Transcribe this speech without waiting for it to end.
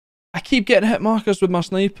keep getting hit markers with my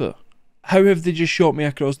sniper. How have they just shot me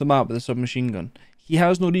across the map with a submachine gun? He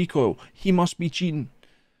has no recoil. He must be cheating.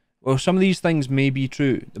 Well, some of these things may be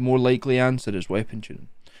true. The more likely answer is weapon tuning.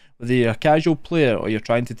 Whether you're a casual player or you're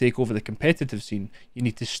trying to take over the competitive scene, you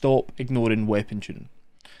need to stop ignoring weapon tuning.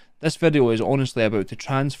 This video is honestly about to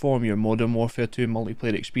transform your Modern Warfare 2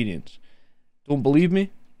 multiplayer experience. Don't believe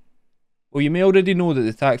me? Well, you may already know that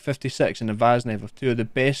the TAC-56 and the Vaznev are two of the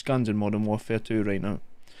best guns in Modern Warfare 2 right now.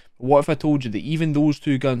 But what if I told you that even those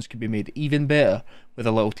two guns could be made even better with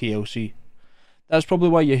a little TLC? That's probably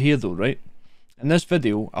why you're here though, right? In this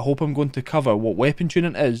video, I hope I'm going to cover what weapon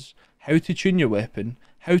tuning is, how to tune your weapon,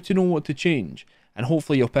 how to know what to change, and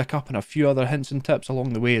hopefully you'll pick up on a few other hints and tips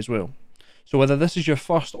along the way as well. So whether this is your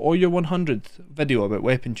first or your 100th video about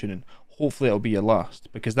weapon tuning, hopefully it'll be your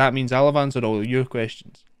last, because that means I'll have answered all of your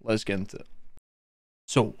questions. Let's get into it.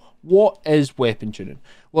 So, what is weapon tuning?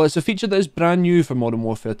 Well, it's a feature that is brand new for Modern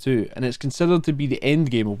Warfare 2, and it's considered to be the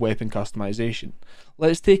end game of weapon customization.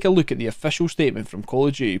 Let's take a look at the official statement from Call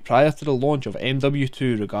of Duty prior to the launch of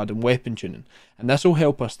MW2 regarding weapon tuning, and this will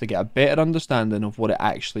help us to get a better understanding of what it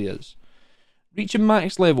actually is. Reaching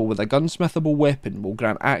max level with a gunsmithable weapon will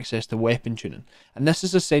grant access to weapon tuning, and this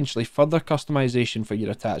is essentially further customization for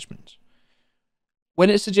your attachments. When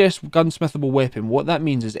it suggests gunsmithable weapon, what that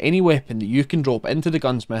means is any weapon that you can drop into the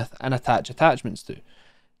gunsmith and attach attachments to.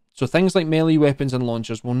 So things like melee weapons and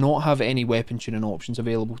launchers will not have any weapon tuning options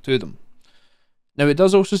available to them. Now it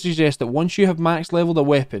does also suggest that once you have max leveled a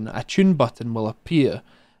weapon, a tune button will appear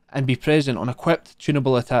and be present on equipped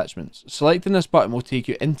tunable attachments. Selecting this button will take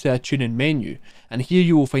you into a tuning menu, and here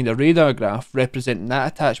you will find a radar graph representing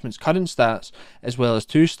that attachment's current stats, as well as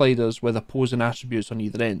two sliders with opposing attributes on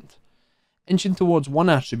either end. Inching towards one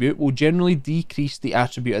attribute will generally decrease the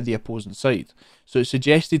attribute of the opposing side, so it's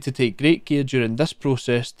suggested to take great care during this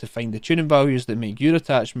process to find the tuning values that make your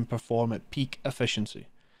attachment perform at peak efficiency.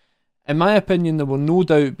 In my opinion, there will no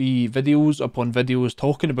doubt be videos upon videos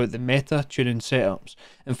talking about the meta tuning setups.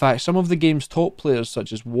 In fact, some of the game's top players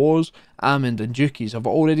such as Wars, Amond and Dukies have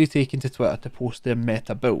already taken to Twitter to post their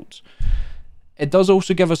meta builds. It does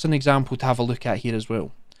also give us an example to have a look at here as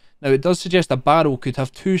well. Now it does suggest a barrel could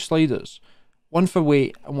have two sliders, one for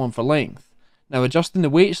weight and one for length. Now adjusting the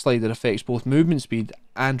weight slider affects both movement speed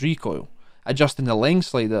and recoil. Adjusting the length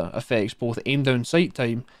slider affects both aim down sight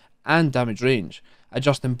time and damage range.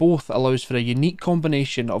 Adjusting both allows for a unique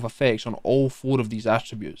combination of effects on all four of these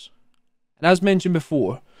attributes. And as mentioned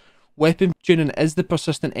before, weapon tuning is the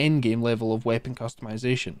persistent endgame level of weapon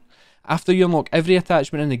customization. After you unlock every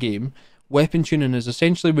attachment in the game, weapon tuning is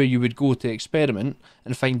essentially where you would go to experiment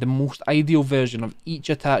and find the most ideal version of each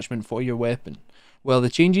attachment for your weapon. While the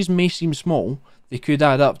changes may seem small, they could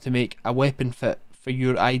add up to make a weapon fit for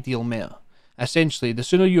your ideal meta. Essentially, the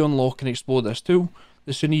sooner you unlock and explore this tool,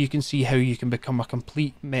 the sooner you can see how you can become a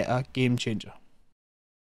complete meta game changer.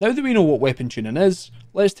 Now that we know what weapon tuning is,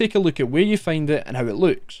 let's take a look at where you find it and how it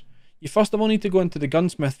looks. You first of all need to go into the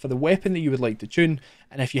gunsmith for the weapon that you would like to tune,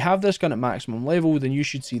 and if you have this gun at maximum level, then you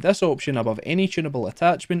should see this option above any tunable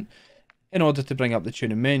attachment in order to bring up the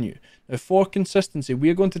tuning menu. Now for consistency, we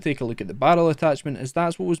are going to take a look at the barrel attachment, as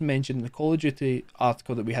that's what was mentioned in the Call of Duty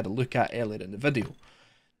article that we had a look at earlier in the video.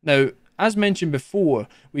 Now, as mentioned before,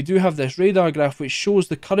 we do have this radar graph which shows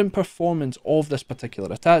the current performance of this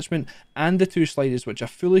particular attachment and the two sliders which are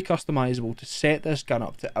fully customizable to set this gun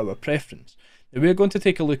up to our preference. Now we're going to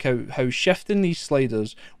take a look at how shifting these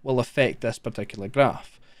sliders will affect this particular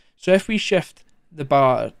graph. So if we shift the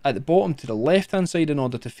bar at the bottom to the left hand side in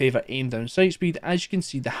order to favour aim down sight speed, as you can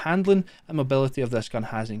see the handling and mobility of this gun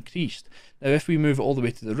has increased. Now if we move it all the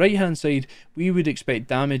way to the right hand side, we would expect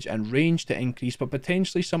damage and range to increase, but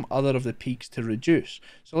potentially some other of the peaks to reduce.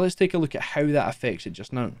 So let's take a look at how that affects it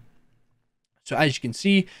just now. So as you can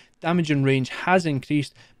see, damage and range has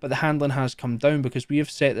increased, but the handling has come down because we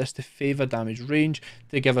have set this to favour damage range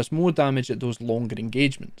to give us more damage at those longer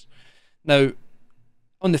engagements. Now,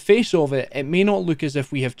 on the face of it, it may not look as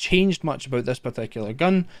if we have changed much about this particular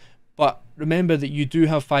gun, but remember that you do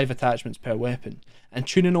have 5 attachments per weapon, and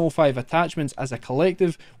tuning all 5 attachments as a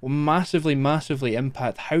collective will massively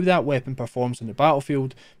impact how that weapon performs in the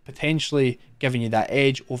battlefield, potentially giving you that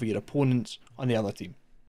edge over your opponents on the other team.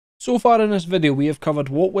 So far in this video we have covered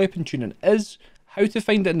what weapon tuning is, how to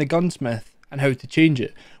find it in the gunsmith, and how to change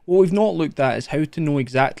it. What we've not looked at is how to know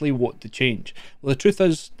exactly what to change. Well, the truth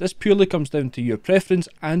is, this purely comes down to your preference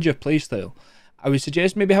and your playstyle. I would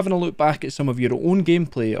suggest maybe having a look back at some of your own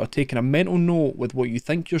gameplay or taking a mental note with what you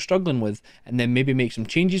think you're struggling with, and then maybe make some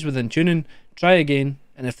changes within tuning, try again,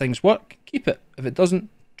 and if things work, keep it. If it doesn't,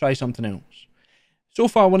 try something else. So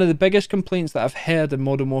far, one of the biggest complaints that I've heard in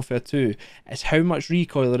Modern Warfare 2 is how much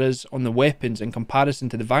recoil there is on the weapons in comparison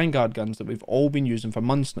to the Vanguard guns that we've all been using for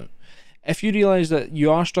months now. If you realise that you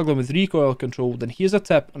are struggling with recoil control, then here's a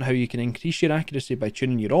tip on how you can increase your accuracy by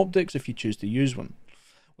tuning your optics if you choose to use one.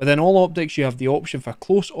 Within all optics, you have the option for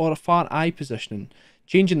close or far eye positioning.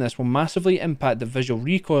 Changing this will massively impact the visual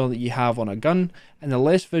recoil that you have on a gun, and the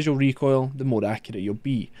less visual recoil, the more accurate you'll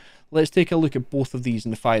be. Let's take a look at both of these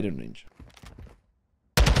in the firing range.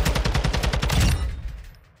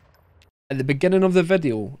 At the beginning of the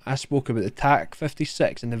video, I spoke about the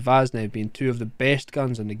TAC-56 and the Vaznev being two of the best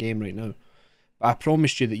guns in the game right now. But I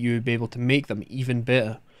promised you that you would be able to make them even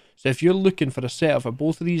better. So if you're looking for a setup for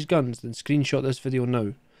both of these guns, then screenshot this video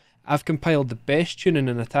now. I've compiled the best tuning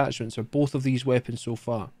and attachments for both of these weapons so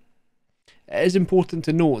far. It is important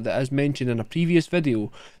to note that, as mentioned in a previous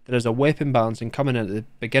video, there is a weapon balancing coming in at the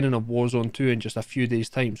beginning of Warzone 2 in just a few days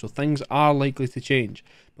time, so things are likely to change.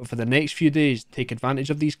 But for the next few days, take advantage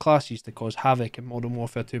of these classes to cause havoc in Modern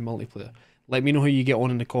Warfare 2 multiplayer. Let me know how you get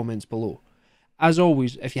on in the comments below. As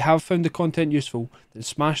always, if you have found the content useful, then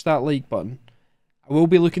smash that like button. I will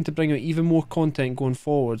be looking to bring out even more content going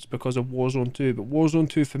forwards because of Warzone 2, but Warzone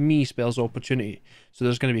 2 for me spells opportunity. So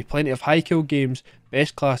there's going to be plenty of high kill games,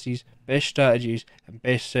 best classes, best strategies and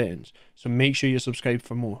best settings. So make sure you're subscribed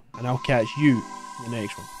for more, and I'll catch you in the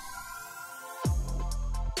next one.